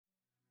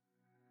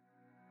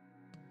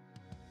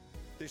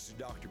This is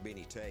Dr.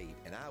 Benny Tate,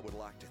 and I would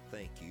like to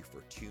thank you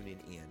for tuning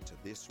in to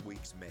this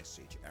week's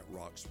message at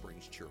Rock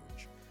Springs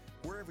Church.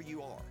 Wherever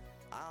you are,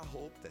 I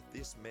hope that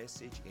this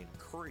message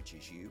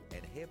encourages you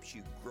and helps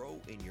you grow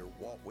in your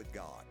walk with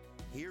God.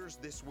 Here's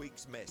this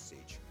week's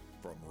message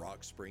from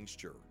Rock Springs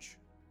Church.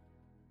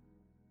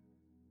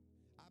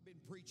 I've been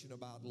preaching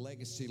about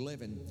legacy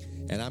living,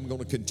 and I'm going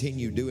to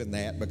continue doing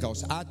that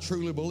because I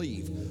truly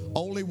believe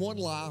only one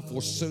life will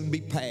soon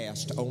be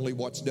passed. Only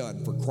what's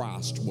done for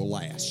Christ will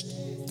last.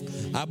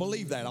 I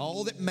believe that.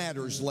 All that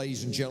matters,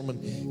 ladies and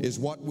gentlemen, is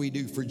what we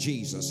do for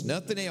Jesus.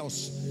 Nothing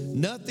else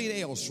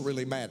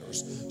really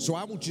matters. So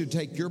I want you to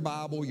take your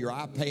Bible, your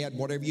iPad,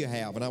 whatever you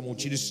have, and I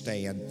want you to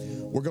stand.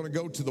 We're going to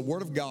go to the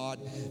Word of God,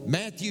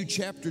 Matthew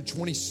chapter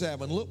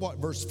 27. Look what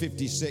verse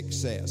 56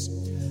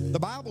 says. The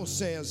Bible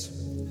says,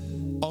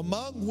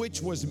 among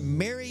which was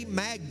Mary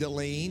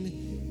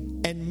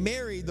Magdalene and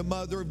Mary, the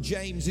mother of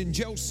James and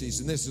Joses.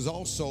 And this is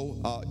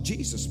also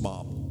Jesus'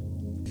 mom.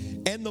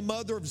 And the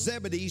mother of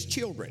Zebedee's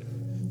children.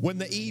 When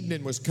the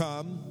evening was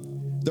come,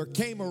 there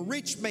came a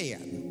rich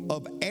man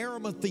of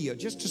Arimathea,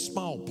 just a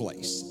small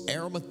place,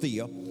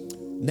 Arimathea,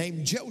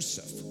 named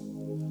Joseph,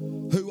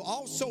 who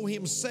also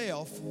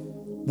himself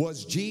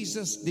was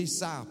Jesus'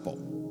 disciple.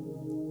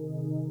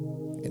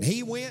 And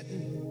he went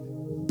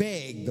and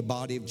begged the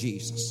body of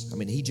Jesus.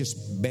 He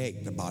just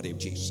begged the body of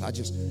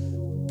Jesus.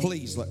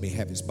 Please let me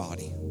have his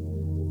body.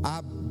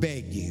 I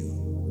beg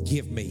you,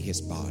 give me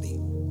his body.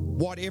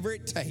 Whatever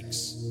it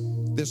takes.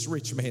 This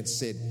rich man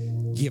said,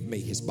 give me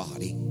his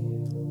body.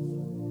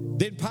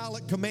 Then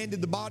Pilate commanded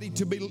the body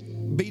to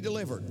be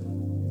delivered.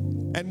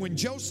 And when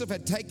Joseph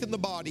had taken the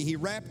body, he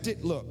wrapped it,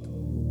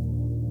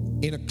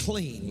 in a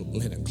clean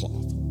linen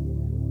cloth,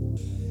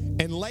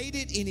 and laid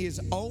it in his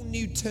own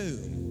new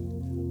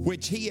tomb,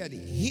 which he had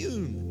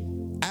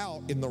hewn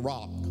out in the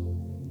rock.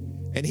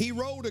 And he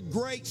rolled a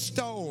great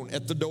stone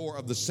at the door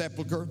of the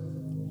sepulchre,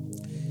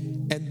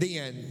 and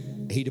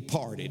then he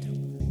departed.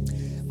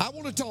 I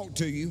want to talk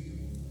to you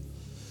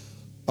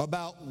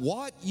about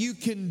what you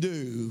can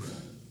do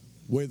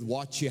with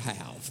what you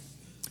have.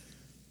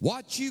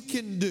 What you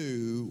can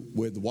do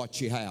with what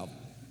you have.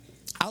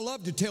 I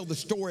love to tell the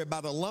story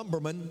about a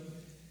lumberman.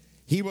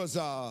 He was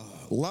a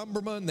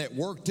lumberman that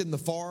worked in the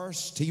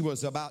forest. He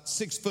was about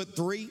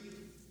 6'3".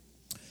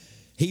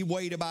 He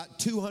weighed about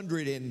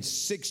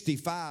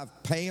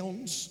 265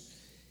 pounds.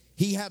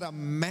 He had a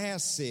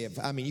massive,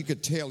 you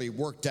could tell he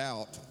worked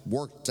out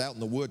in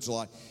the woods a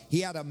lot.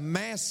 He had a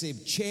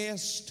massive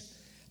chest.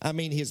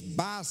 His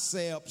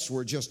biceps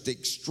were just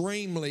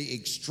extremely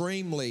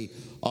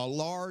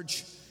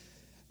large.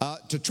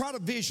 To try to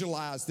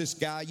visualize this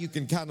guy, you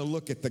can kind of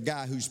look at the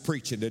guy who's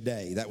preaching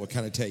today. That will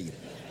kind of tell you.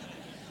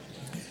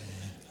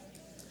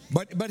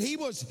 But he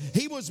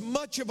was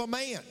much of a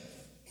man.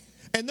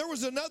 And there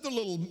was another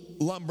little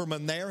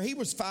lumberman there. He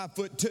was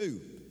 5'2".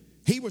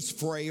 He was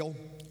frail,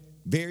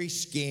 very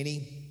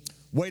skinny.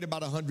 Weighed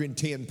about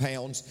 110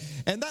 pounds.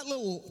 And that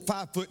little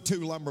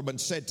 5'2" lumberman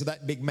said to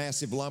that big,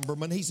 massive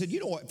lumberman, he said,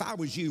 you know what, if I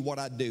was you, what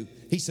I'd do?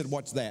 He said,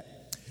 what's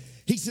that?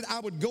 He said, I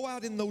would go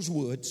out in those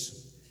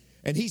woods,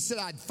 and he said,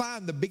 I'd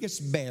find the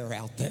biggest bear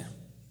out there.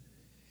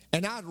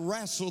 And I'd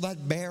wrestle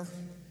that bear,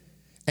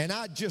 and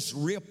I'd just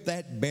rip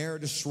that bear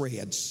to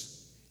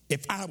shreds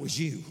if I was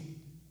you.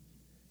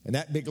 And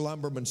that big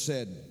lumberman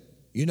said,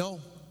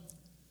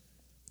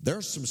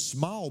 there's some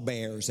small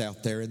bears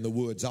out there in the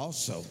woods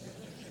also.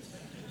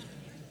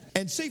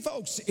 And see,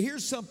 folks,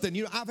 here's something.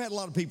 I've had a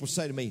lot of people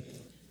say to me,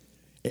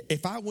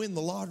 if I win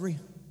the lottery,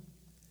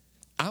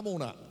 I'm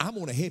gonna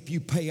help you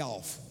pay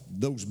off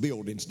those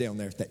buildings down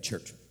there at that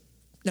church.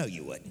 No,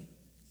 you wouldn't.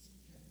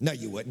 No,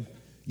 you wouldn't.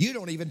 You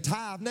don't even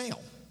tithe now.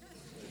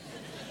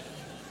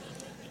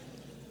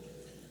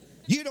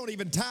 You don't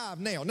even tithe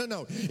now.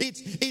 No.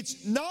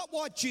 It's not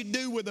what you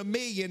do with $1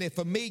 million if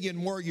 $1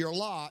 million were your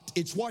lot.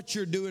 It's what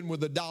you're doing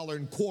with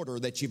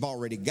 $1.25 that you've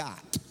already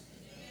got.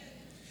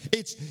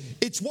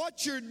 It's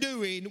what you're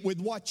doing with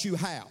what you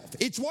have.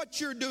 It's what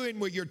you're doing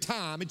with your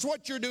time. It's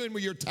what you're doing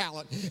with your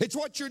talent. It's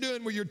what you're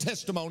doing with your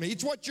testimony.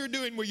 It's what you're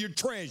doing with your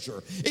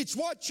treasure. It's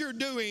what you're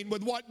doing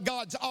with what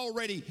God's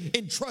already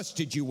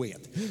entrusted you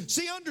with.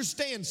 See,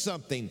 understand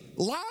something.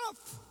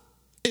 Life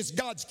is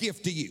God's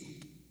gift to you.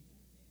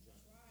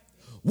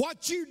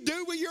 What you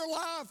do with your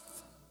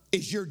life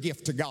is your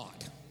gift to God.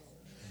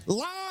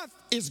 Life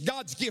is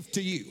God's gift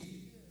to you.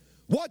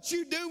 What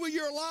you do with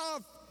your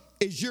life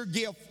is your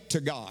gift to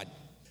God.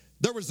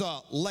 There was a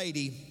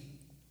lady,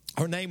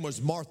 her name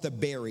was Martha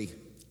Berry.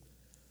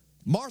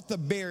 Martha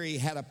Berry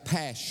had a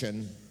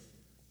passion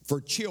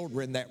for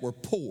children that were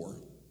poor.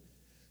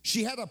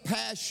 She had a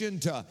passion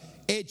to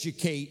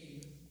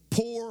educate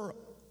poor,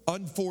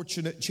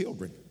 unfortunate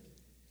children.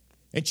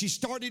 And she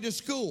started a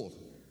school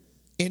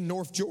in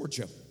North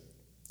Georgia.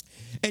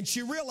 And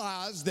she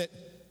realized that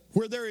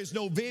where there is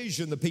no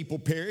vision, the people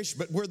perish,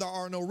 but where there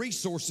are no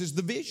resources,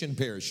 the vision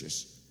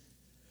perishes.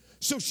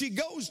 So she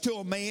goes to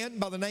a man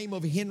by the name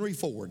of Henry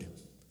Ford,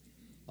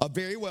 a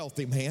very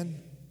wealthy man,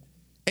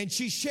 and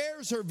she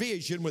shares her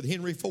vision with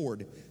Henry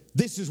Ford.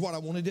 This is what I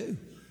want to do.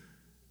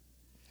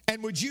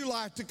 And would you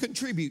like to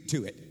contribute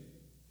to it?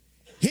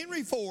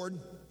 Henry Ford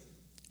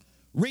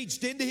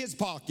reached into his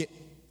pocket,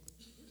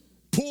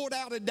 pulled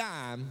out a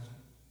dime,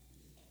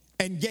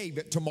 and gave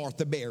it to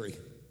Martha Berry.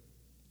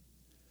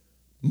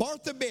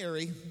 Martha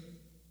Berry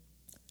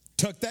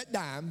took that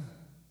dime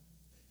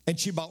and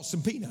she bought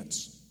some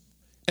peanuts.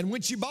 And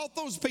when she bought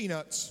those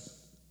peanuts,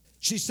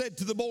 she said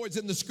to the boys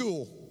in the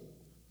school,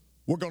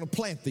 we're going to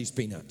plant these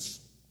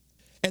peanuts.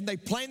 And they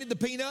planted the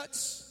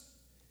peanuts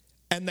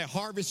and they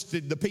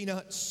harvested the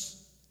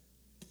peanuts.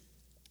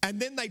 And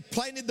then they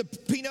planted the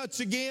peanuts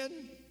again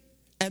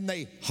and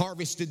they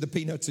harvested the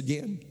peanuts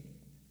again.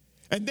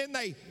 And then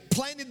they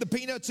planted the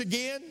peanuts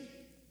again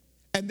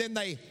and then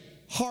they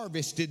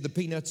harvested the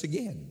peanuts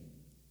again.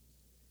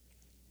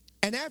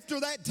 And after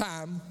that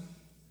time,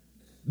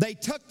 they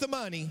took the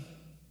money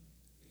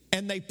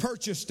and they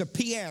purchased a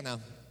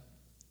piano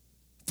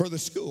for the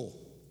school.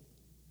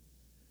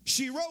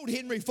 She wrote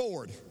Henry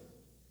Ford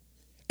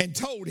and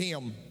told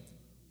him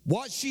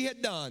what she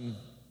had done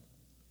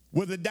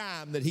with a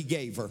dime that he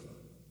gave her.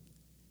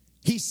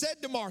 He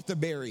said to Martha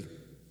Berry,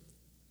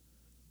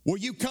 will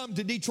you come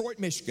to Detroit,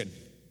 Michigan?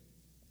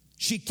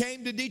 She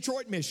came to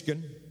Detroit,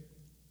 Michigan.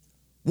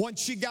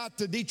 Once she got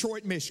to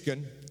Detroit,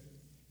 Michigan,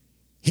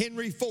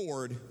 Henry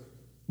Ford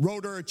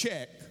wrote her a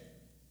check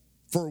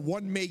for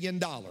 $1 million.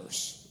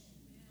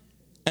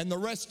 And the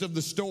rest of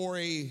the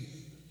story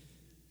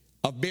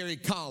of Berry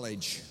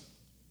College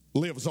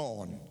lives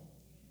on.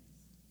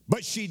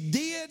 But she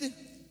did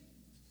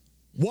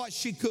what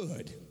she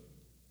could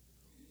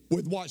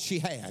with what she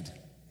had.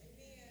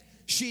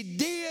 She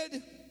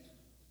did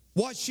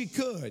what she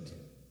could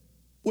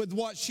with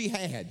what she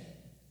had.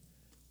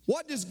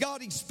 What does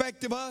God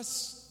expect of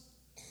us?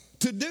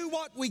 To do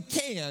what we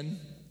can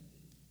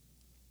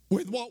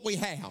with what we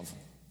have.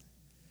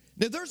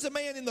 Now, there's a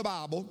man in the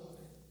Bible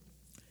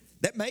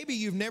that maybe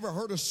you've never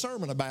heard a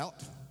sermon about.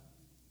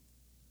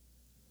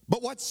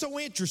 But what's so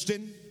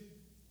interesting,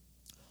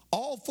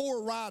 all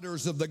four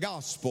writers of the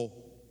gospel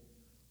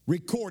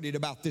recorded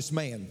about this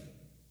man.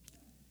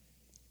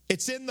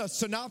 It's in the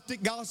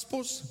Synoptic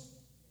Gospels,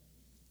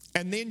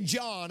 and then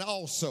John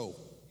also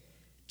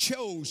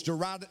chose to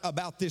write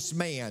about this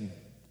man,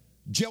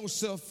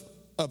 Joseph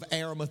of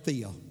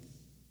Arimathea.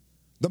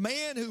 The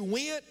man who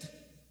went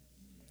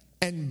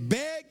and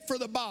begged for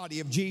the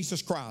body of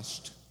Jesus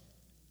Christ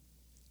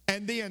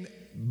and then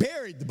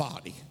buried the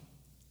body,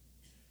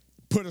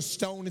 put a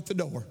stone at the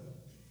door.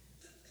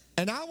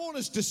 And I want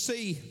us to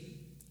see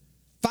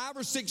 5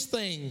 or 6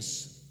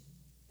 things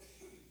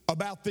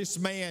about this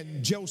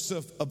man,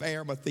 Joseph of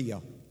Arimathea.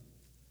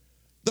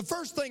 The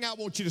first thing I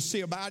want you to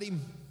see about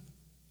him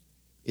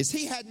is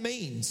he had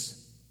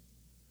means.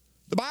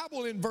 The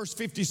Bible in verse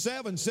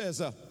 57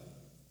 says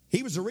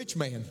he was a rich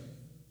man.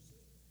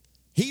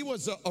 He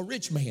was a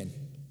rich man.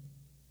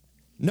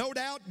 No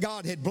doubt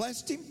God had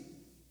blessed him,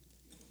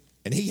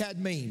 and he had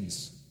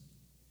means.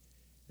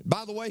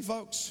 By the way,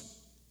 folks,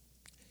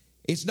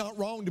 it's not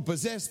wrong to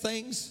possess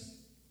things.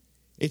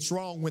 It's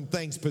wrong when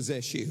things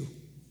possess you.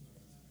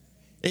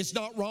 It's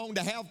not wrong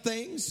to have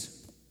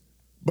things,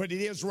 but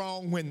it is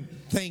wrong when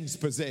things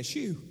possess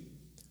you.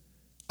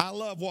 I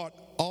love what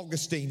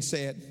Augustine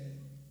said.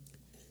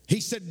 He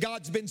said,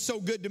 God's been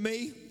so good to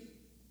me.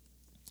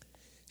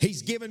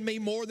 He's given me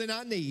more than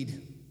I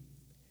need,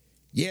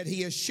 yet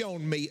he has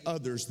shown me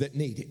others that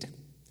need it.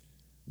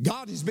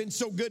 God has been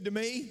so good to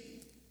me.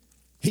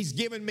 He's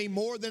given me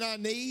more than I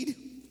need,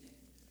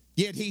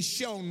 yet he's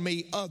shown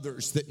me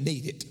others that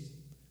need it.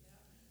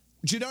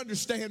 You should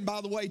understand,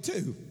 by the way,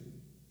 too,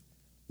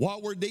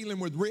 while we're dealing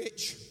with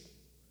rich,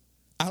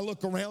 I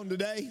look around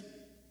today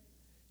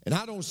and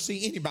I don't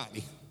see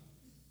anybody,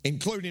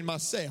 including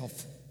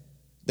myself,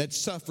 that's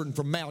suffering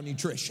from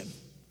malnutrition.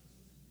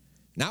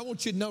 Now, I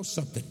want you to know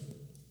something.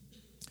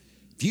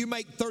 If you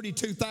make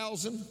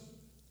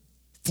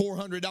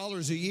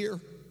 $32,400 a year,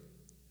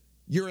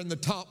 you're in the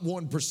top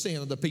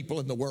 1% of the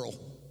people in the world.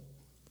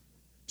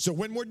 So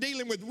when we're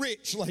dealing with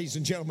rich, ladies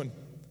and gentlemen,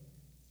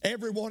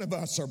 every one of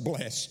us are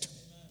blessed.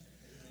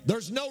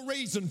 There's no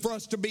reason for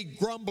us to be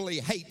grumbly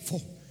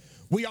hateful.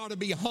 We ought to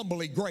be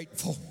humbly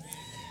grateful.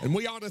 And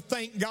we ought to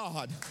thank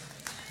God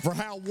for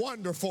how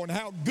wonderful and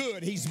how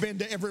good he's been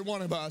to every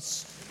one of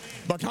us,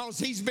 because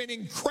he's been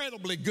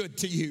incredibly good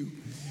to you.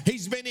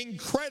 He's been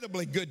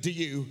incredibly good to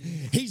you.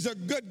 He's a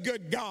good,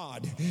 good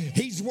God.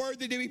 He's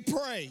worthy to be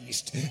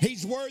praised.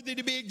 He's worthy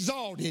to be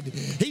exalted.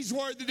 He's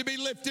worthy to be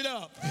lifted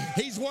up.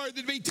 He's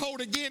worthy to be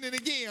told again and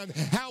again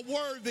how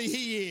worthy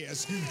he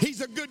is. He's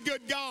a good,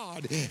 good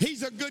God.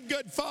 He's a good,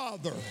 good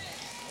Father.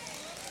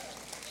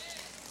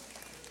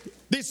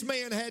 This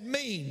man had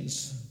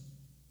means.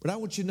 But I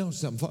want you to know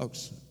something,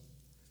 folks.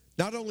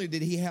 Not only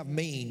did he have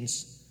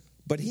means,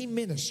 but he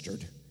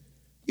ministered.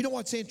 You know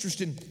what's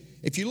interesting?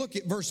 If you look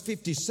at verse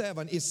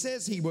 57, it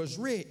says he was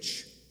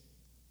rich,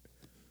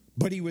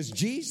 but he was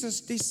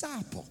Jesus'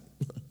 disciple.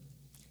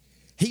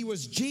 He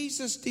was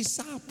Jesus'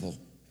 disciple.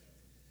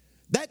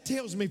 That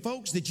tells me,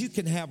 folks, that you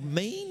can have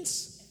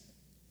means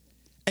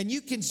and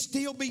you can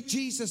still be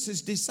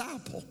Jesus'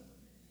 disciple.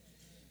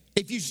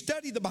 If you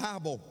study the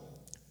Bible,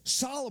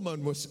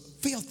 Solomon was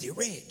filthy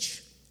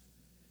rich.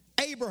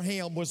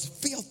 Abraham was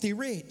filthy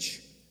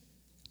rich.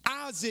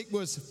 Isaac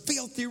was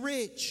filthy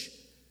rich.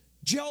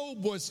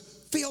 Job was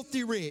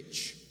filthy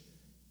rich.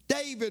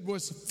 David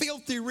was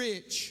filthy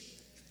rich.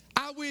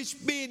 I wish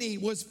Benny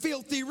was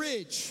filthy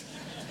rich.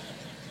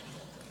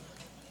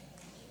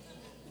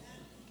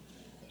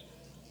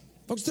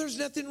 Folks, there's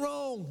nothing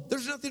wrong.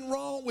 There's nothing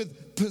wrong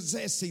with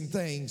possessing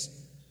things.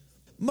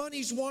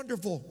 Money's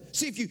wonderful.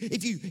 See,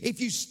 if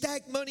you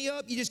stack money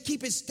up, you just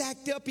keep it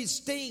stacked up, it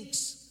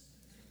stinks.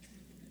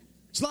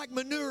 It's like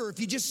manure. If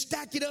you just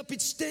stack it up,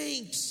 it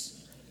stinks.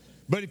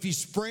 But if you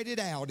spread it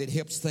out, it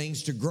helps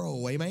things to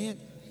grow. Amen?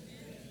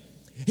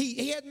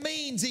 He had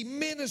means. He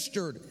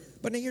ministered.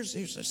 But now here's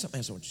something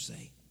else I want you to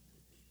say.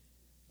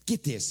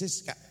 Get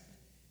this.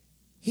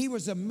 He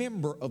was a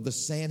member of the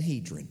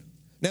Sanhedrin.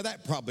 Now,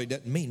 that probably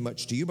doesn't mean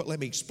much to you, but let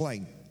me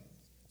explain.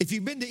 If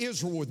you've been to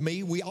Israel with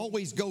me, we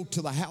always go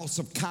to the house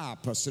of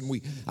Caiaphas,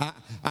 and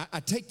I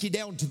take you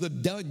down to the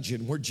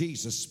dungeon where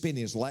Jesus spent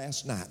his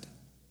last night.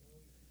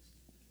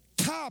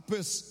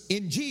 Caiaphas,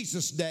 in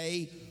Jesus'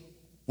 day,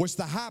 was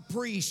the high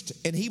priest,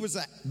 and he was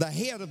the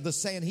head of the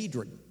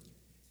Sanhedrin.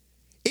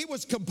 It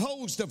was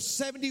composed of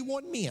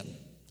 71 men.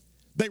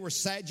 They were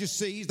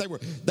Sadducees. They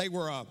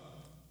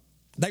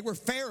were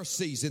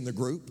Pharisees in the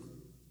group.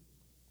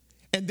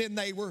 And then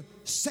they were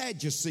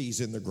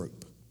Sadducees in the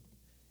group.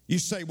 You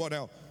say, well,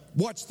 now,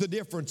 what's the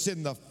difference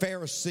in the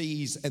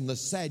Pharisees and the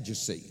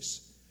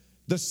Sadducees?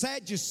 The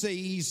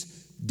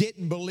Sadducees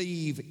didn't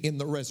believe in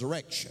the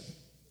resurrection.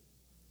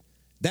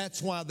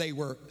 That's why they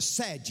were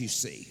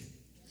Sadducee.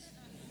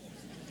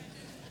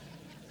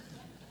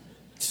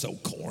 So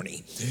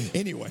corny.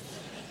 Anyway.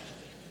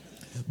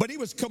 But it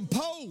was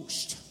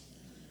composed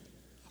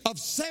of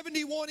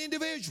 71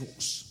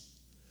 individuals.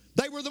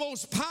 They were the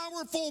most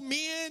powerful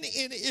men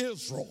in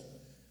Israel.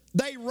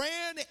 They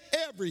ran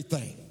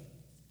everything.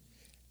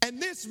 And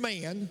this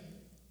man,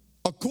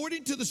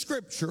 according to the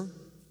scripture,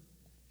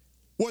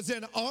 was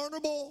an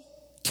honorable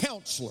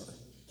counselor.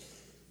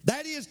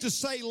 That is to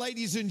say,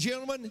 ladies and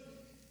gentlemen,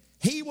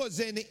 he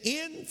was an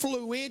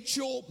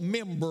influential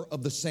member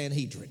of the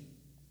Sanhedrin.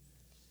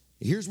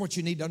 Here's what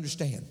you need to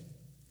understand.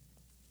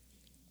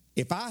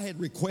 If I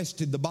had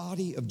requested the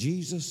body of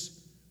Jesus,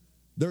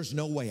 there's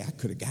no way I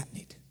could have gotten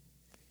it.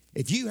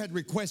 If you had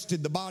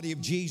requested the body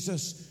of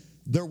Jesus,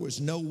 there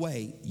was no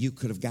way you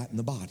could have gotten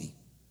the body.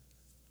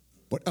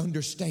 But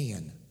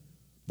understand,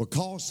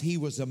 because he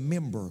was a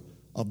member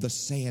of the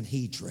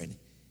Sanhedrin,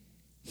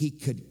 he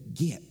could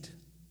get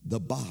the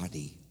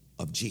body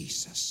of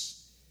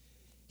Jesus.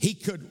 He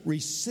could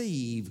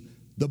receive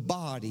the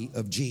body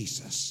of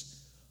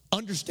Jesus.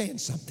 Understand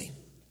something.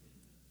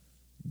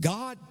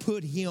 God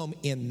put him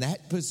in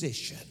that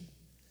position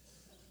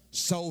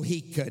so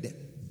he could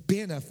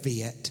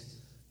benefit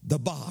the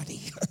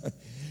body.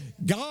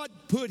 God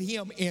put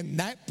him in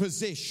that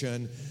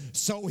position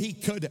so he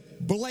could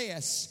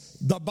bless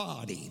the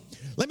body.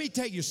 Let me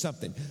tell you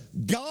something.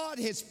 God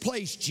has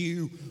placed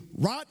you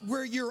right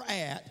where you're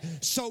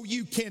at so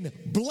you can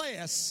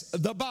bless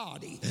the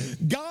body.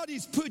 God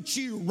has put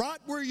you right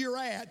where you're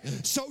at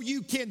so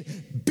you can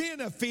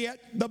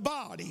benefit the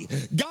body.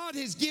 God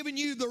has given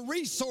you the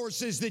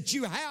resources that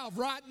you have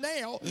right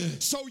now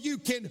so you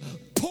can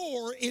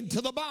pour into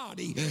the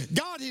body.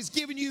 God has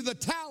given you the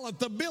talent,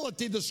 the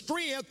ability, the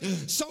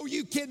strength so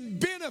you can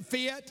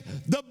benefit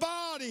the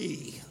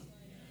body.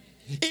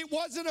 It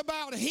wasn't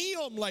about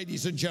him,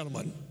 ladies and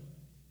gentlemen.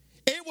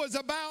 It was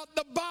about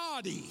the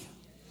body.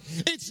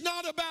 It's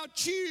not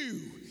about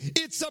you.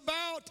 It's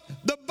about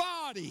the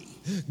body.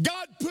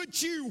 God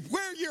put you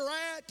where you're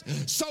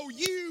at so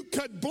you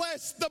could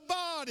bless the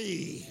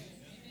body.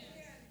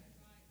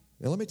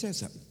 Now, let me tell you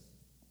something.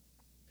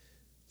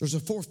 There's a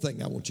fourth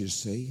thing I want you to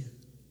see.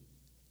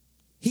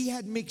 He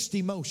had mixed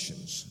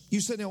emotions.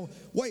 You said, now,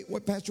 wait,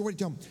 Pastor, what are you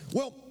telling me?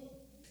 Well,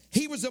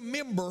 he was a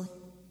member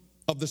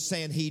of the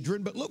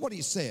Sanhedrin, but look what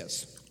he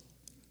says.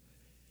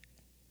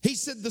 He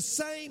said, the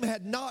same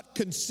had not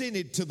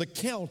consented to the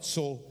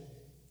counsel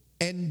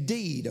and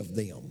deed of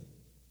them.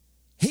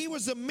 He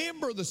was a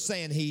member of the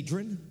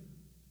Sanhedrin,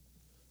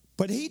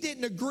 but he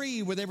didn't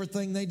agree with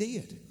everything they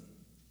did.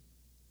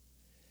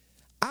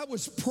 I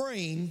was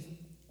praying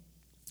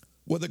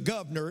with a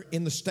governor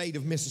in the state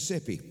of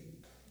Mississippi,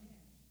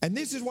 and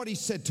this is what he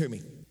said to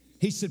me.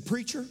 He said,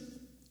 preacher,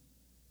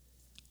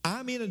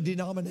 I'm in a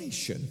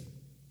denomination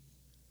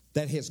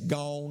that has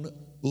gone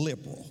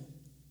liberal.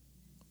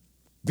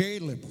 Very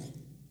liberal.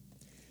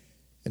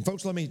 And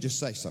folks, let me just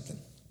say something.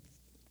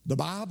 The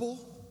Bible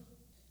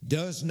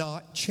does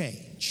not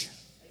change.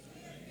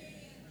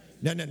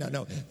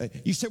 No.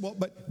 You say, well,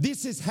 but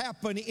this has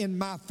happened in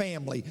my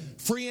family.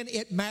 Friend,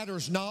 it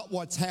matters not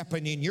what's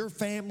happened in your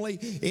family.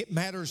 It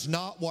matters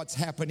not what's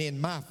happened in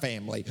my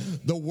family.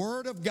 The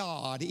Word of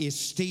God is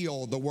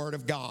still the Word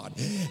of God.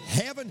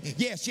 Heaven,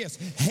 yes,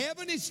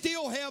 heaven is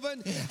still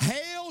heaven.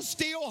 Hell's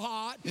still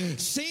hot.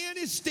 Sin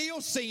is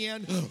still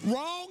sin.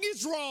 Wrong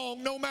is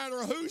wrong no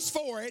matter who's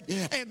for it.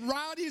 And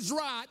right is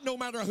right no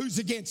matter who's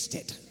against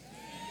it.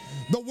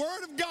 The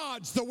Word of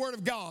God's the Word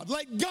of God.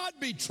 Let God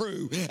be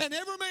true and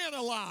every man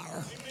a liar.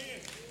 Amen.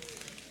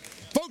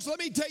 Folks, let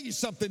me tell you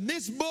something.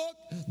 This book,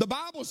 the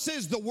Bible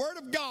says the Word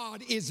of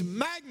God is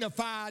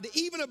magnified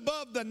even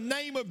above the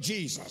name of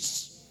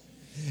Jesus.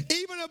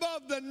 Even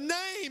above the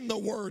name, the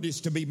Word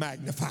is to be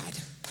magnified.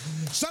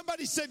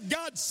 Somebody said,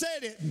 God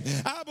said it.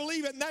 I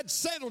believe it, and that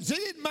settles it.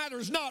 It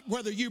matters not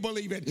whether you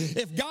believe it.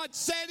 If God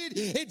said it,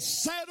 it's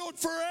settled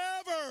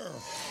forever.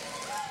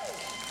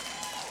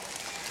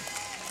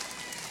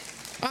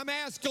 I'm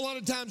asked a lot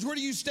of times, where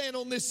do you stand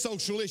on this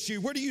social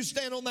issue? Where do you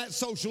stand on that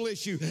social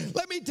issue?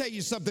 Let me tell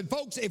you something,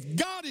 folks. If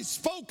God has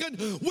spoken,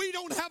 we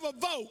don't have a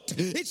vote.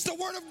 It's the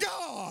Word of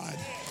God.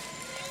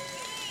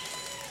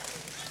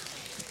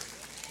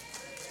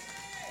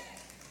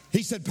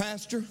 He said,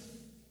 Pastor,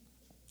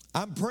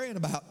 I'm praying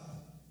about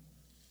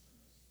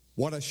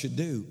what I should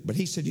do. But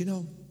he said,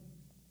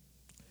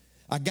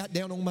 I got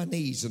down on my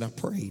knees and I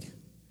prayed.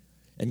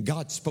 And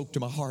God spoke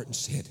to my heart and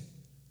said,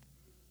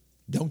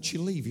 don't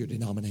you leave your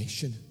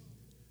denomination.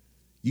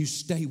 You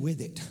stay with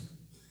it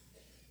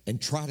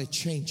and try to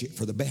change it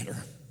for the better.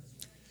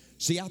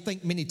 See, I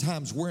think many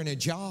times we're in a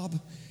job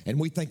and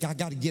we think, I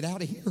got to get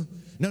out of here.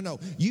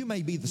 No, you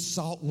may be the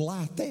salt and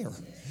light there.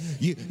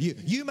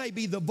 You may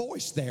be the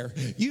voice there.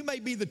 You may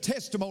be the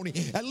testimony.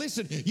 And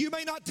listen, you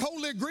may not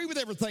totally agree with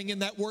everything in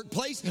that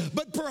workplace,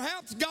 but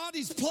perhaps God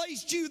has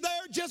placed you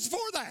there just for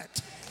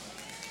that.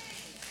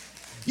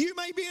 You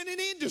may be in an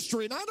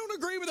industry, and I don't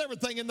agree with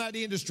everything in that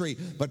industry,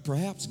 but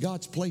perhaps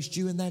God's placed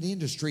you in that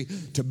industry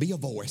to be a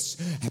voice.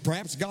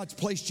 Perhaps God's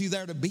placed you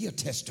there to be a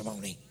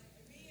testimony.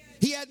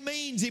 He had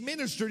means, he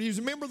ministered, he was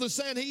a member of the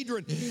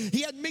Sanhedrin.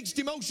 He had mixed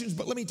emotions,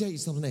 but let me tell you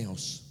something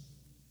else.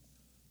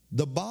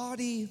 The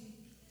body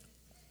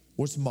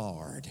was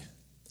marred.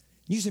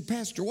 You say,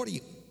 Pastor, what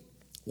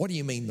do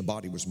you mean the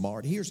body was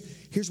marred?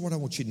 Here's what I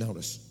want you to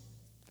notice.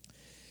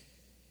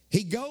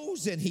 He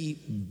goes and he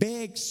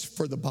begs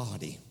for the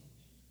body.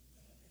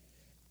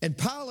 And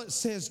Pilate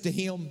says to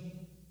him,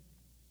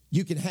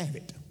 you can have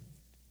it.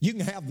 You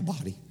can have the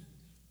body.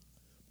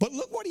 But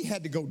look what he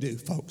had to go do,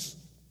 folks.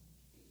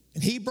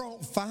 And he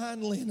brought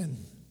fine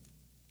linen.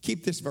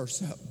 Keep this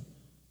verse up.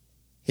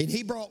 And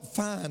he brought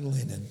fine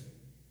linen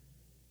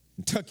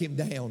and took him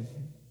down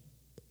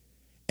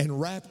and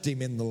wrapped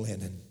him in the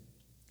linen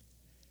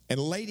and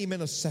laid him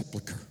in a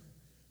sepulcher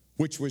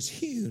which was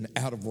hewn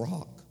out of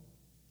rock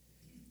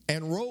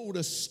and rolled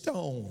a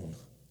stone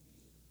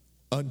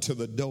unto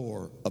the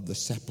door of the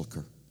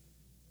sepulcher.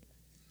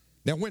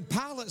 Now, when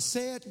Pilate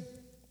said,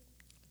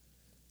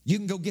 you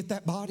can go get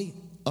that body,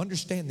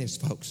 understand this,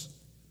 folks.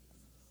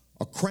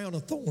 A crown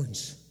of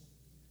thorns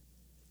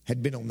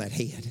had been on that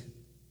head.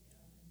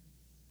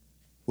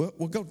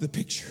 We'll go to the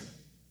picture.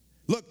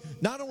 Look,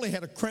 not only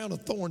had a crown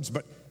of thorns,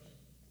 but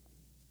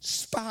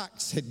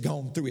spikes had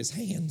gone through his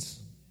hands.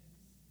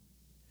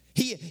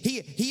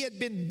 He had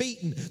been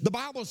beaten. The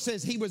Bible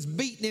says he was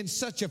beaten in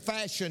such a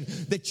fashion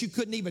that you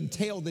couldn't even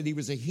tell that he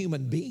was a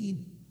human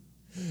being.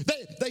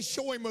 They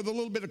show him with a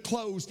little bit of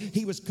clothes.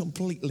 He was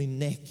completely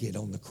naked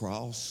on the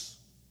cross.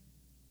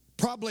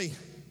 Probably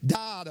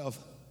died of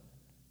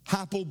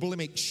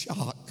hypovolemic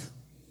shock.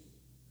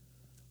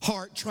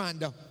 Heart trying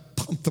to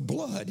pump the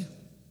blood.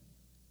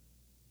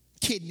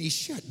 Kidneys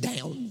shut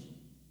down,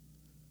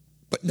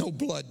 but no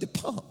blood to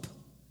pump.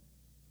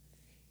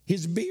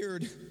 His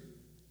beard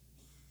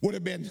would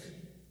have been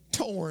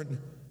torn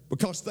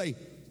because they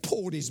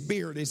pulled his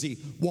beard as he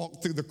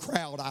walked through the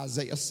crowd,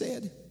 Isaiah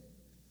said.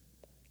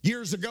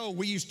 Years ago,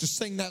 we used to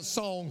sing that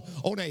song,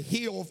 on a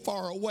hill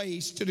far away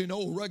stood an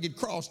old rugged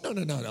cross.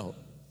 No.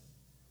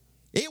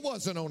 It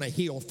wasn't on a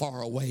hill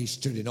far away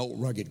stood an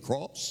old rugged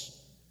cross.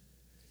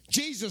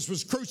 Jesus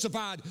was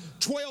crucified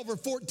 12 or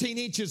 14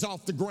 inches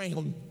off the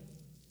ground.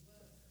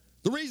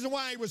 The reason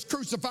why he was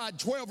crucified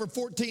 12 or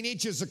 14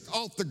 inches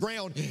off the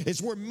ground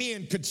is where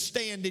men could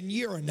stand and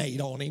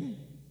urinate on him.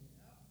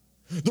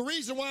 The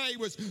reason why he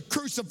was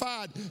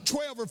crucified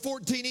 12 or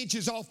 14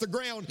 inches off the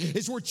ground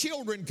is where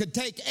children could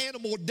take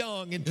animal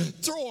dung and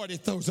throw it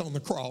at those on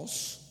the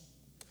cross.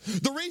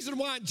 The reason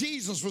why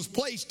Jesus was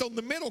placed on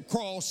the middle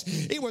cross,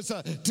 it was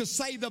to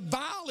say the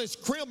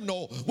vilest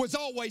criminal was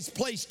always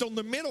placed on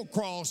the middle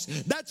cross.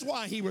 That's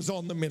why he was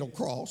on the middle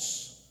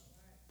cross.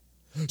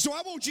 So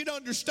I want you to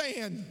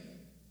understand,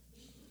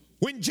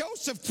 when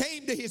Joseph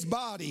came to his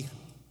body,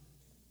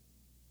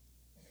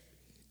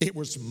 it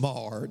was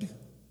marred.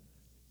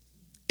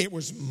 It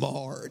was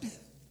marred.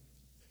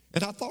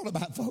 And I thought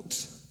about,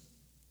 folks,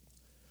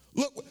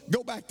 look,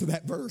 go back to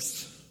that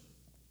verse.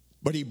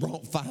 But he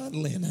brought fine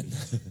linen.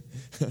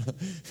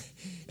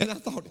 And I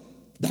thought,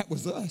 that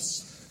was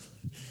us.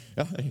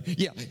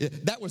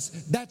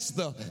 That's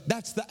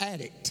the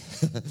addict.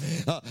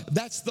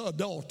 That's the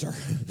adulterer.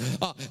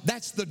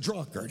 That's the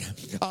drunkard.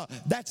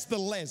 That's the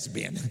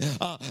lesbian.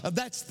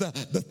 That's the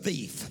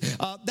thief.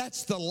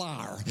 That's the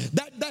liar.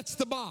 That's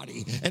the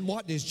body. And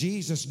what does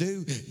Jesus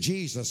do?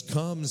 Jesus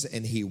comes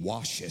and he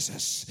washes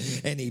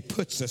us. And he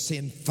puts us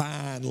in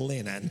fine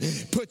linen.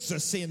 Puts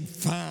us in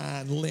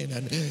fine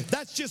linen.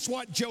 That's just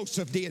what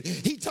Joseph did.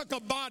 He took a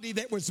body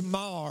that was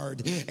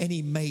marred and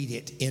he made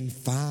it in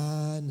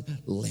fine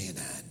linen.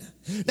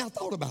 Now, I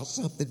thought about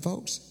something,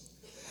 folks.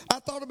 I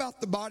thought about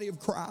the body of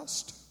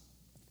Christ.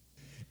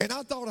 And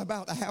I thought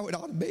about how it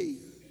ought to be.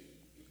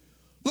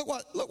 Look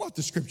what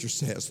the scripture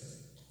says.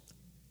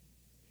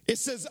 It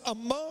says,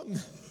 among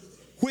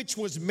which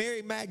was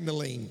Mary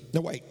Magdalene.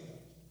 No, wait.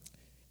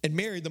 And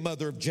Mary, the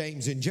mother of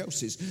James and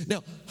Joseph.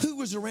 Now, who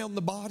was around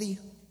the body?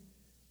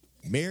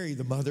 Mary,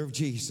 the mother of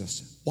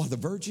Jesus. Why, the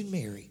Virgin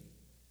Mary.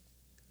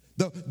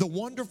 The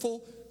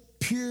wonderful,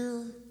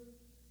 pure,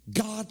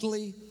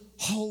 godly,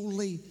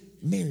 holy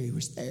Mary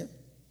was there.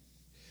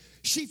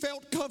 She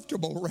felt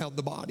comfortable around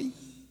the body.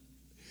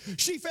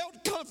 She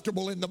felt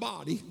comfortable in the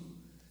body.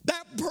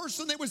 That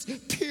person that was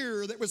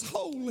pure, that was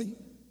holy.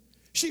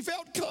 She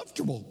felt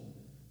comfortable.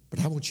 But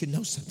I want you to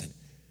know something.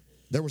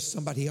 There was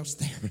somebody else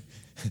there.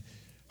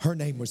 Her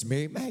name was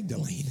Mary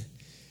Magdalene.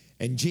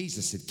 And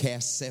Jesus had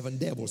cast 7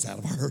 devils out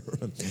of her.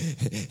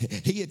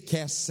 He had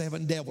cast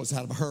 7 devils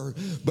out of her,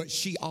 but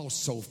she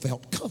also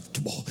felt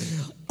comfortable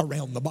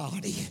around the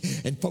body.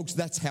 And folks,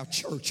 that's how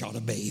church ought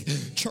to be.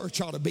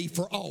 Church ought to be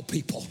for all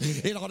people.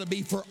 It ought to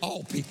be for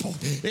all people.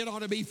 It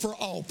ought to be for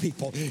all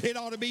people. It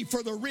ought to be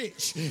for the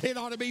rich. It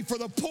ought to be for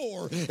the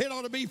poor. It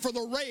ought to be for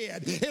the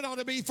red. It ought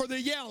to be for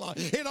the yellow.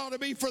 It ought to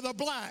be for the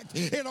black.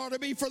 It ought to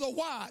be for the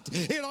white.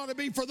 It ought to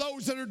be for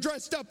those that are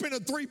dressed up in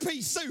a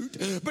 3-piece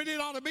suit. But it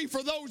ought to be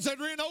for those that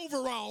are in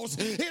overalls.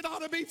 It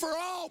ought to be for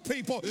all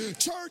people.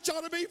 Church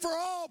ought to be for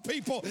all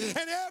people.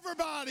 And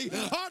everybody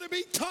ought to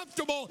be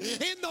comfortable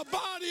in the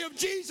body of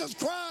Jesus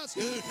Christ.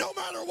 No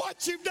matter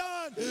what you've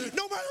done,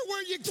 no matter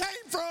where you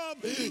came from,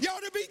 you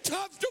ought to be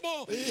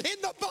comfortable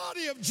in the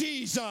body of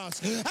Jesus.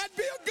 That'd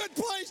be a good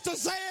place to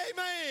say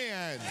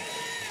amen.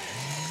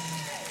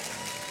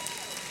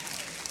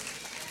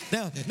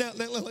 Now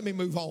let me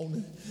move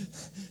on.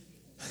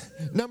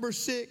 Number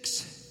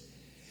 6.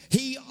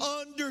 He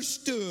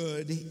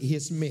understood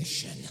his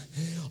mission.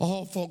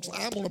 Oh, folks,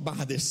 I want to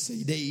buy this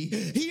CD.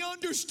 He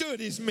understood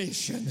his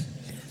mission.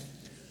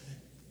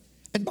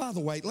 And by the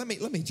way, let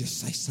me just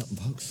say something,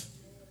 folks.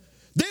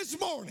 This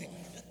morning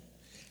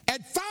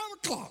at 5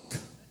 o'clock,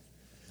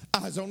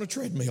 I was on a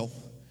treadmill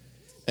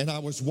and I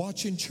was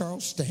watching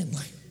Charles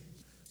Stanley.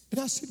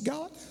 And I said,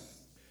 God,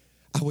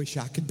 I wish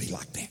I could be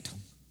like that.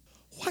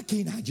 Why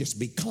can't I just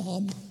be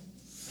calm?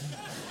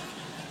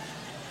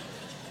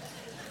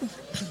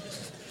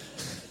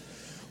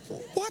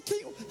 Why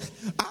can't,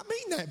 I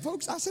mean that,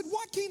 folks. I said,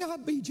 why can't I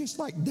be just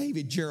like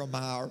David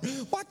Jeremiah?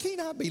 Why can't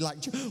I be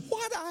like,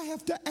 why do I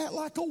have to act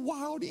like a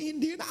wild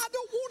Indian? I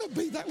don't want to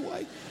be that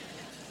way.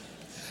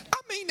 I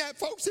mean that,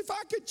 folks. If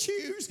I could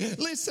choose,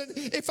 listen,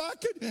 if I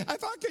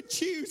could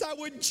choose, I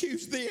wouldn't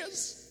choose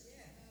this.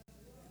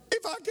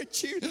 If I could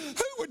choose,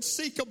 who would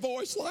seek a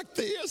voice like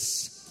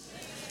this?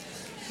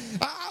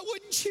 I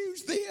wouldn't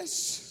choose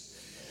this.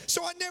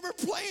 So I never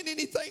planned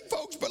anything,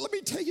 folks, but let me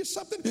tell you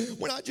something.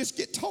 When I just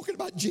get talking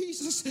about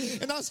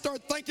Jesus and I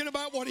start thinking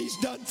about what he's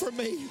done for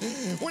me,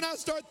 when I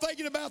start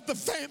thinking about the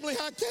family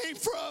I came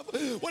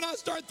from, when I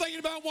start thinking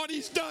about what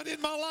he's done in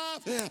my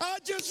life, I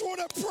just want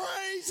to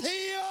praise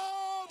him.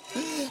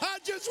 I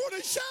just want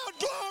to shout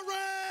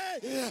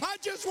glory. I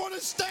just want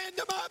to stand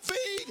to my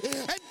feet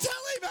and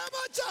tell him how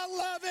much I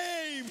love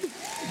him.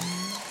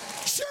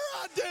 Sure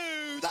I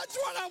do. That's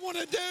what I want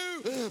to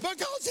do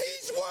because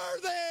he's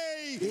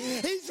worthy.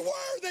 He's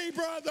worthy,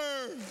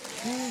 brother,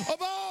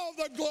 of all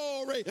the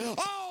glory,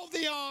 all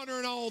the honor,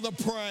 and all the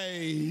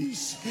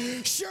praise.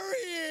 Sure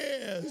he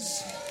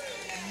is.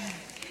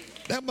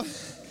 Now,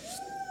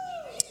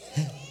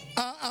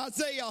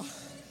 Isaiah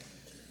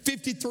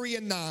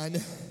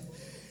 53:9,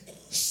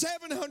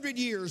 700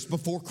 years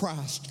before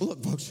Christ.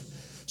 Look, folks.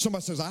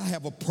 Somebody says, I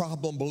have a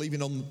problem believing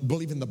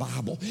the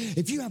Bible.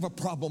 If you have a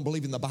problem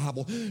believing the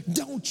Bible,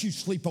 don't you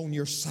sleep on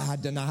your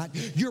side tonight.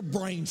 Your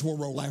brains will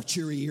roll out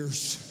your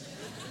ears.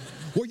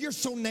 Well, you're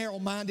so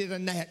narrow-minded a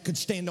gnat could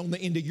stand on the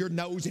end of your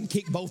nose and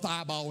kick both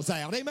eyeballs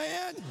out.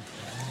 Amen?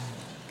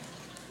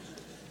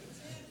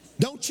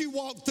 Don't you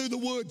walk through the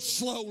woods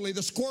slowly.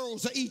 The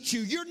squirrels will eat you.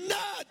 You're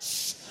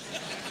nuts.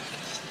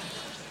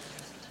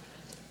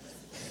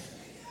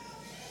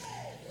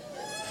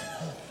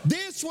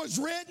 This was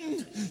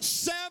written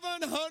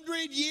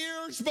 700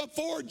 years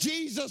before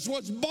Jesus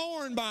was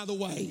born, by the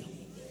way.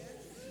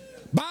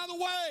 By the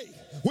way,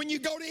 when you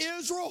go to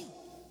Israel,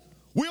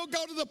 we'll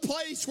go to the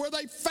place where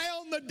they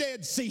found the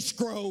Dead Sea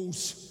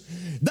Scrolls.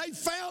 They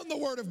found the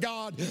Word of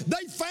God.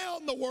 They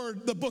found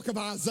the book of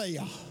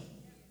Isaiah,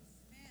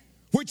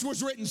 which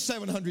was written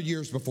 700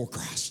 years before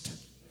Christ.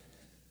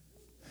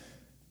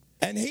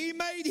 And he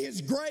made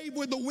his grave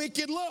with the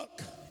wicked,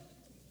 look,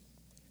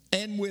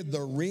 and with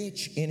the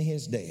rich in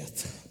his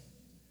death.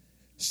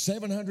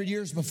 700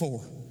 years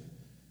before,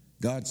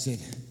 God said,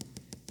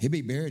 he'll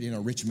be buried in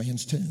a rich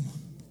man's tomb.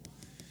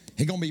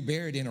 He's going to be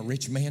buried in a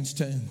rich man's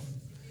tomb.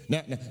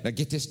 Now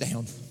get this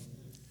down.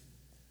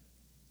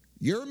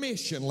 Your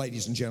mission,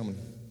 ladies and gentlemen,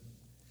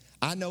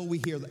 I know we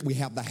hear that we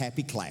have the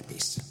happy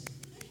clappies.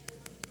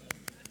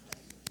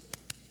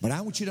 But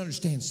I want you to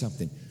understand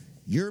something.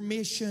 Your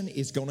mission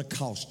is going to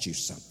cost you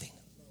something.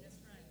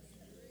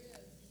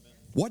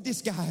 What did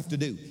this guy have to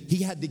do?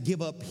 He had to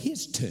give up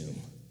his tomb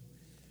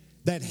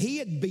that he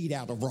had beat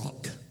out of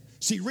rock.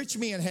 See, rich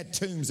men had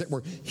tombs that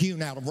were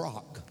hewn out of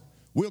rock.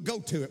 We'll go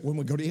to it when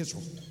we go to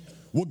Israel.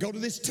 We'll go to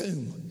this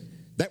tomb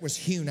that was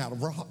hewn out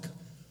of rock.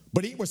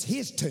 But it was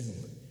his tomb.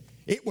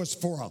 It was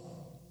for a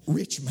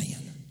rich man.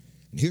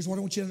 And here's what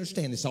I want you to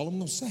understand. This is all I'm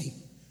going to say.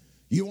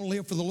 You want to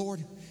live for the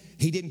Lord?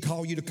 He didn't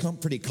call you to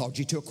comfort. He called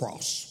you to a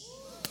cross.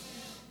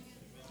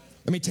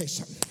 Let me tell you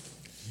something.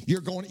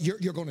 You're going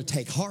to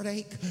take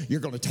heartache. You're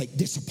going to take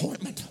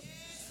disappointment.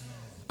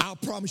 I'll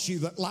promise you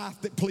that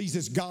life that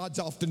pleases God's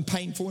often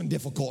painful and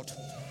difficult.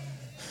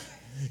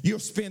 You'll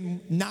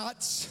spend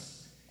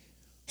nights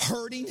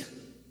hurting.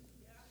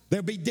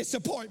 There'll be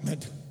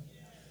disappointment.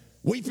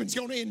 Weeping's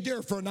going to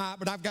endure for a night,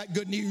 but I've got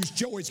good news.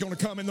 Joy's going to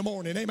come in the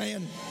morning.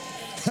 Amen.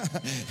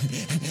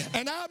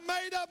 And I've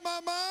made up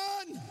my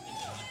mind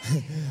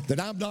that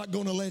I'm not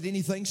going to let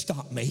anything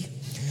stop me.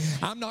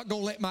 I'm not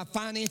going to let my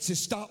finances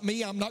stop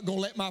me. I'm not going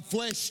to let my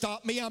flesh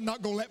stop me. I'm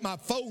not going to let my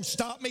foes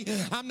stop me.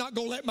 I'm not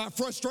going to let my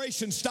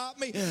frustration stop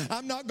me.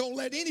 I'm not going to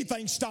let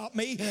anything stop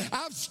me.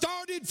 I've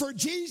started for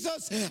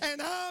Jesus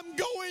and I'm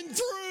going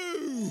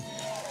through.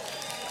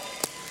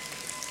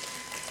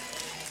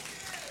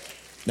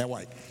 Now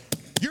wait.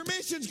 Your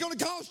mission's going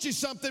to cost you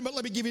something, but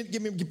let me give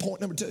me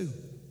point number 2.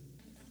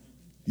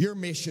 Your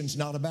mission's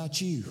not about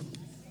you.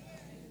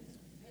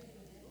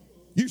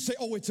 You say,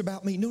 oh, it's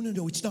about me.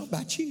 No, it's not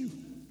about you.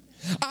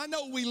 I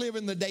know we live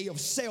in the day of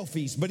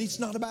selfies, but it's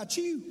not about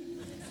you.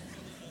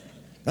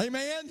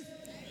 Amen?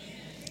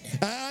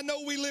 I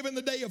know we live in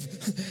the day of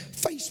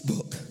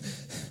Facebook.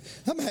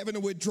 I'm having a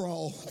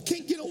withdrawal. I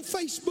can't get on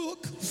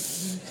Facebook.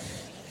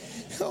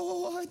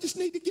 Oh, I just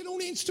need to get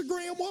on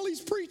Instagram while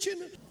he's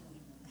preaching.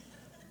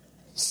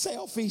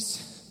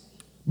 Selfies.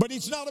 But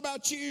it's not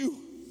about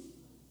you.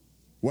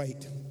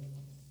 Wait.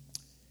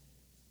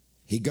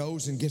 He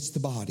goes and gets the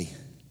body.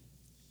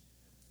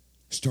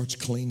 Starts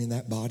cleaning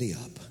that body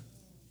up.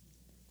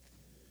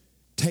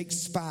 Takes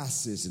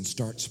spices and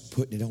starts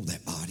putting it on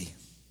that body.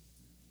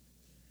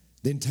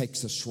 Then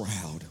takes a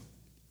shroud.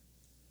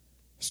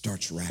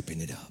 Starts wrapping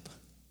it up.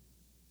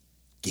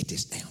 Get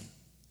this down.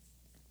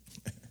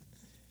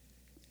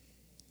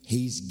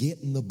 He's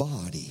getting the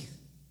body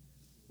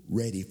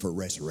ready for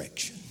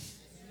resurrection.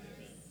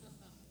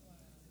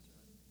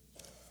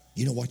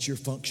 You know what your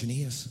function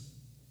is?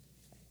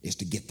 Is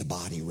to get the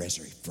body ready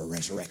for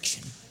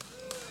resurrection.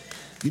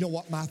 You know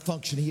what my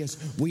function is?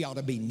 We ought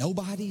to be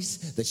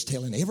nobodies that's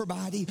telling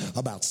everybody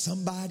about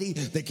somebody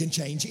that can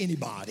change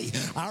anybody.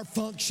 Our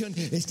function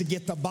is to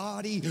get the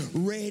body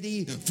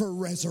ready for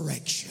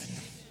resurrection.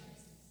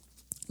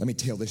 Let me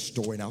tell this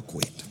story and I'll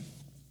quit.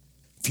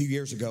 A few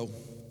years ago,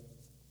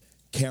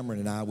 Cameron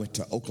and I went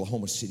to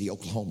Oklahoma City,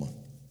 Oklahoma.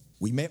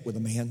 We met with a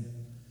man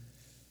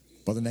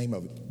by the name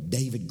of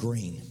David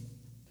Green.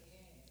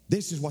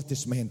 This is what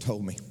this man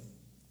told me.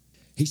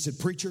 He said,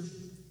 preacher,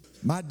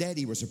 my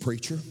daddy was a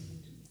preacher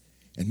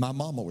and my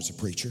mama was a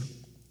preacher.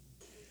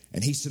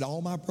 And he said,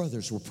 all my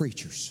brothers were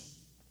preachers.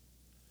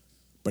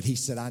 But he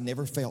said, I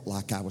never felt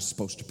like I was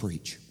supposed to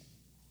preach.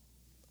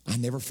 I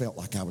never felt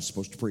like I was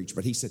supposed to preach.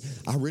 But he said,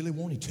 I really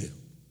wanted to.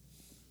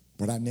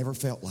 But I never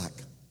felt like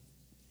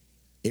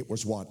it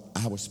was what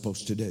I was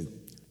supposed to do.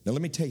 Now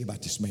let me tell you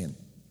about this man.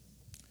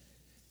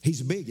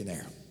 He's a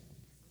billionaire.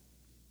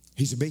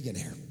 He's a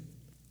billionaire.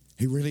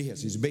 He really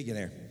is. He's a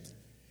billionaire.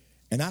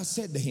 And I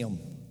said to him,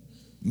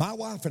 my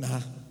wife and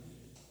I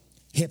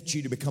helped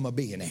you to become a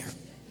billionaire.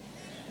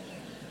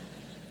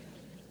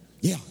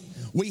 Yeah,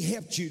 we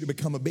helped you to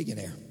become a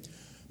billionaire.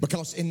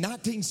 Because in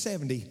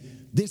 1970,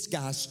 this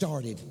guy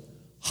started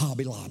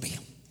Hobby Lobby.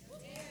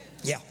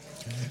 Yeah,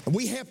 and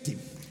we helped him.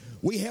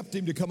 We helped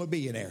him become a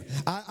billionaire.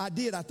 I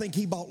think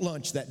he bought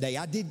lunch that day.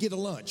 I did get a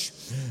lunch,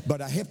 but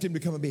I helped him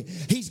become a billionaire.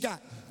 He's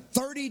got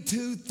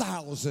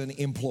 32,000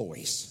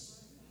 employees,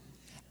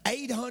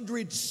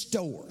 800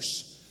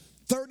 stores,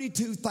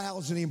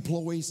 32,000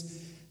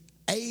 employees,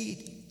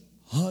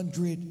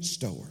 800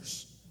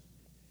 stores.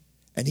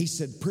 And he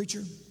said,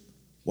 preacher,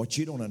 what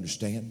you don't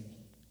understand,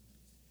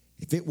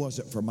 if it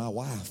wasn't for my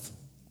wife,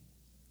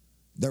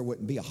 there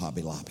wouldn't be a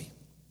Hobby Lobby.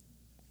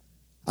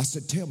 I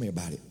said, tell me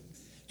about it.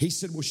 He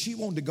said, well, she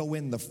wanted to go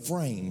in the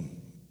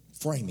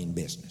framing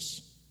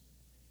business.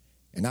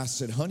 And I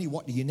said, honey,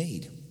 what do you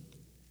need?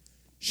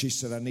 She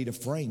said, I need a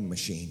frame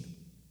machine.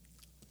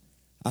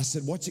 I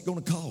said, what's it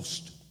going to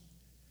cost?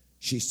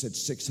 She said,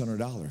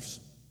 $600.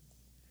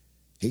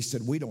 He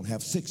said, we don't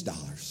have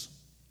 $6.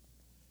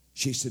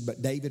 She said,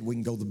 but David, we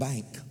can go to the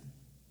bank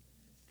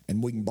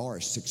and we can borrow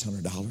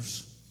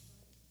 $600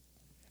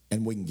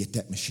 and we can get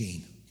that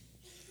machine.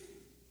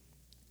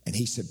 And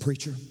he said,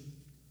 preacher,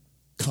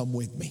 come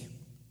with me.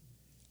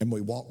 And we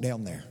walked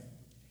down there.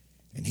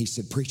 And he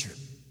said, preacher,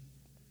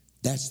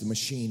 that's the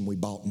machine we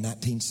bought in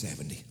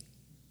 1970.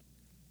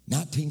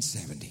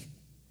 1970.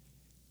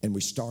 And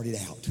we started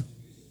out.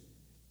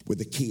 with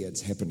the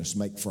kids helping us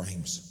make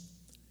frames.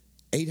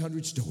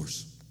 800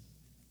 stores,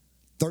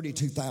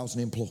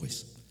 32,000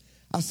 employees.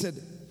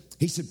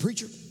 He said,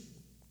 preacher,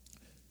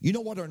 you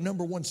know what our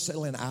number one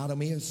selling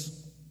item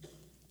is?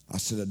 I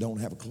said, I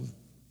don't have a clue.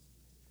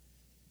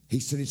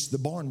 He said, it's the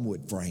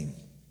barnwood frame.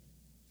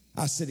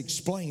 I said,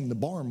 explain the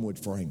barnwood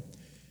frame.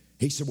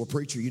 He said, well,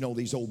 preacher, you know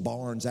these old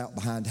barns out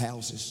behind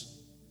houses?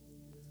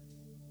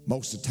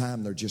 Most of the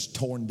time they're just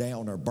torn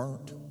down or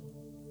burnt.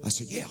 I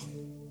said, yeah.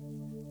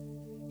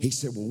 He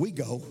said, well, we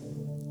go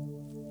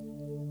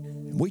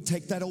and we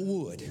take that old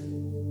wood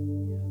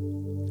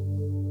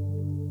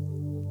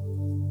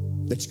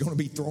that's going to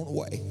be thrown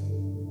away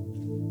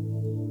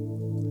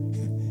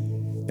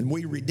and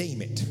we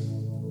redeem it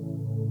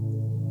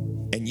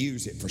and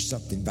use it for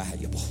something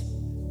valuable.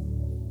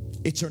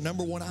 It's our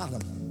number one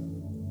item.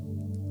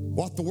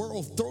 What the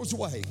world throws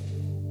away,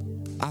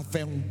 I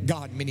found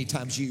God many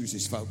times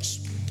uses,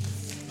 folks.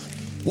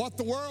 What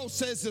the world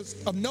says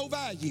is of no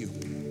value,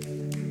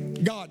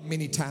 God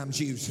many times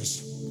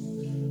uses.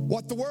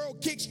 What the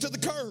world kicks to the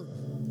curb,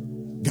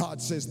 God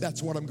says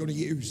that's what I'm going to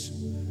use,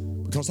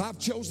 because I've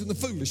chosen the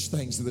foolish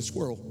things of this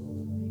world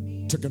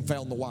to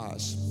confound the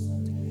wise.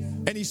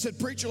 And he said,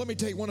 preacher, let me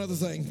tell you one other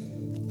thing.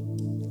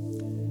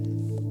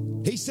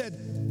 He said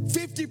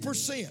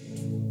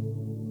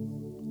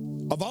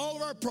 50% of all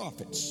of our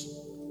profits,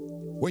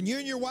 when you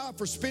and your wife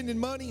are spending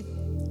money,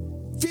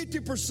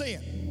 50%,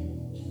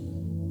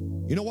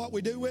 you know what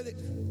we do with it?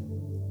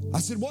 I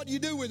said, what do you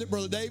do with it,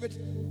 Brother David?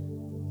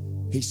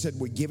 He said,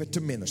 we give it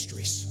to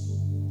ministries.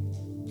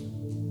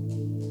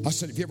 I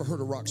said, have you ever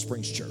heard of Rock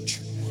Springs Church?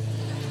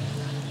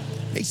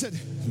 He said,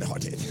 no, I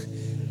didn't.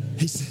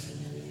 He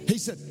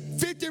said,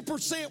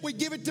 50% we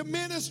give it to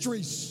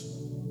ministries.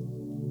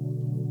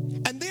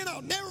 And then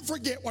I'll never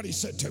forget what he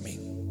said to me.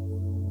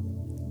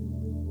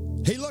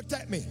 He looked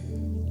at me.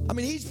 I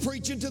mean, he's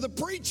preaching to the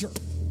preacher.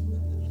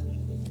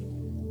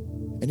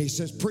 And he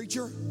says,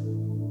 preacher,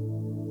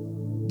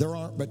 there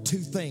aren't but two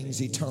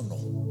things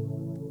eternal: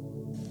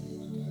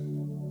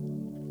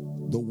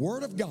 the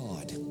Word of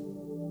God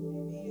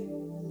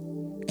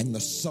and the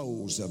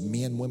souls of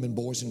men, women,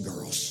 boys, and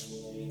girls.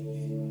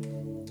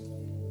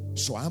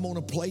 So I'm going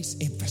to place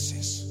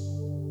emphasis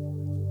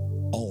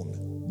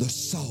on the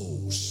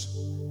souls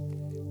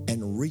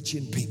and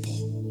reaching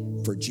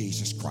people for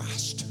Jesus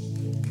Christ.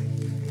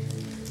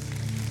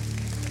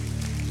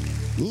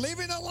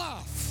 Living a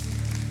life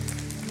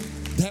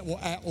that will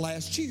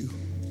outlast you.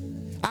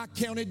 I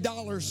counted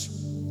dollars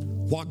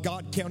while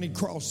God counted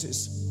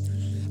crosses.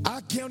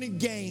 I counted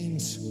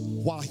gains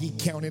while He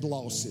counted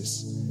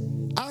losses.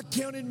 I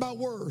counted my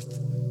worth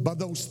by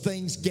those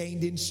things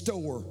gained in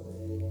store.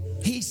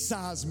 He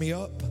sized me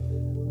up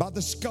by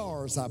the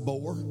scars I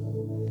bore.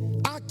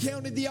 I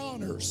counted the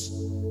honors.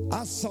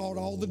 I sought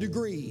all the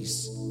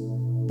degrees.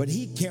 But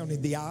He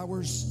counted the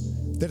hours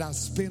that I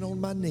spent on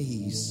my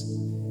knees.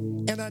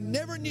 And I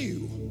never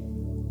knew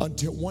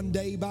until one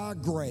day by a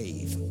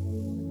grave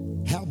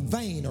how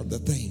vain are the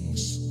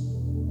things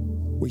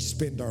we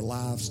spend our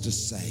lives to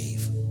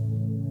save.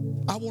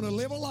 I want to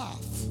live a life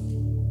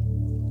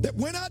that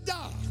when I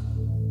die,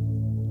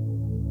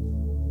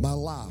 my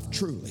life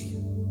truly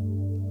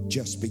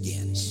just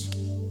begins.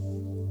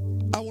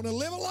 I want to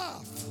live a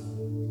life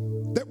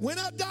that when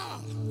I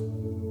die,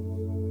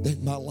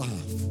 that my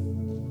life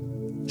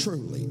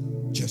truly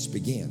just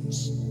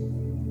begins,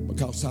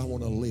 because I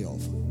want to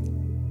live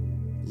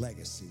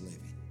legacy living.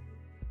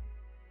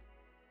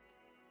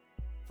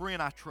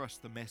 Friend, I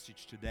trust the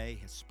message today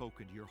has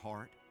spoken to your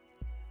heart.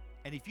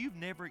 And if you've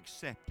never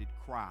accepted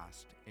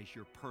Christ as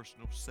your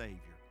personal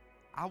Savior,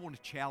 I want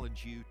to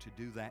challenge you to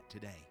do that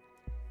today.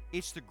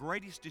 It's the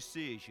greatest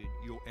decision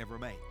you'll ever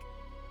make.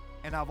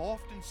 And I've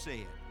often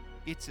said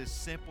it's as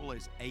simple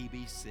as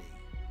ABC.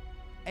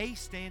 A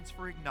stands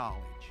for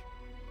acknowledge.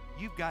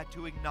 You've got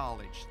to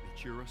acknowledge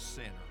that you're a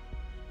sinner.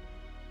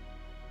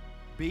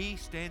 B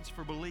stands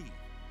for believe.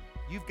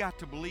 You've got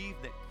to believe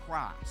that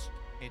Christ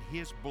and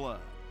His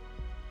blood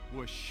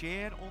was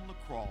shed on the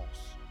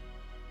cross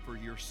for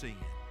your sin.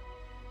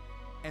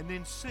 And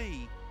then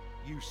C,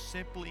 you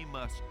simply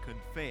must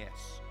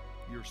confess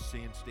your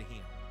sins to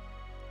Him.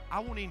 I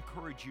want to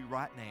encourage you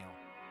right now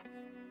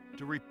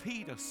to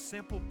repeat a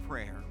simple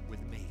prayer with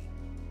me.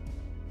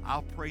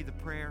 I'll pray the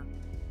prayer.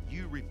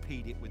 You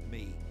repeat it with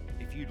me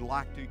if you'd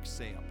like to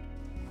accept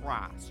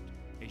Christ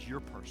as your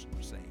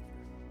personal Savior.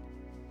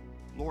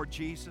 Lord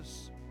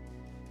Jesus,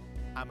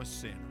 I'm a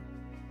sinner.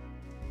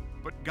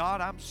 But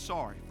God, I'm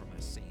sorry for my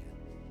sin.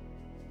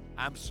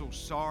 I'm so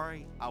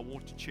sorry. I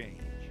want to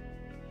change.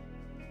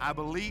 I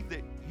believe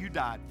that You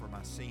died for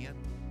my sin,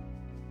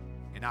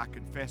 and I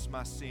confess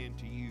my sin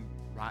to You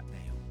right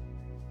now.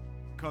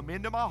 Come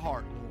into my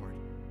heart, Lord,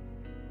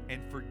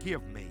 and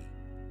forgive me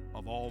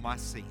of all my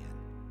sin.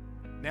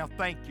 Now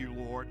thank You,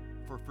 Lord,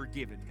 for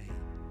forgiving me.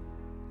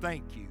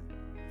 Thank You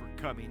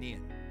for coming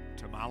in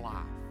to my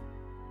life.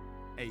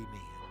 Amen.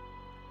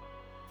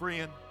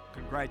 Friend,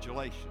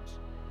 congratulations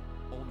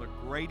on the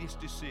greatest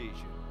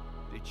decision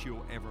that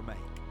you'll ever make.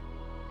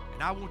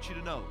 And I want you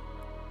to know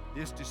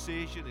This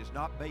decision is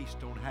not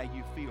based on how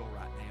you feel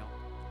right now,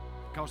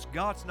 because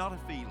God's not a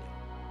feeling.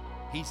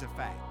 He's a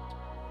fact.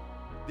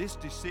 This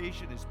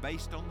decision is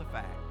based on the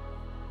fact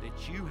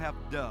that you have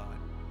done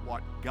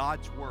what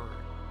God's Word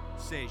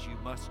says you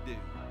must do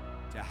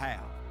to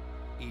have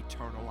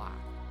eternal life.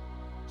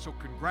 So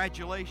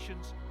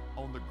congratulations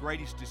on the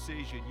greatest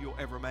decision you'll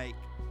ever make,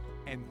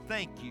 and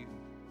thank you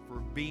for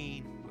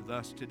being with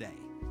us today.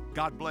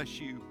 God bless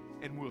you,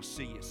 and we'll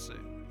see you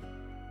soon.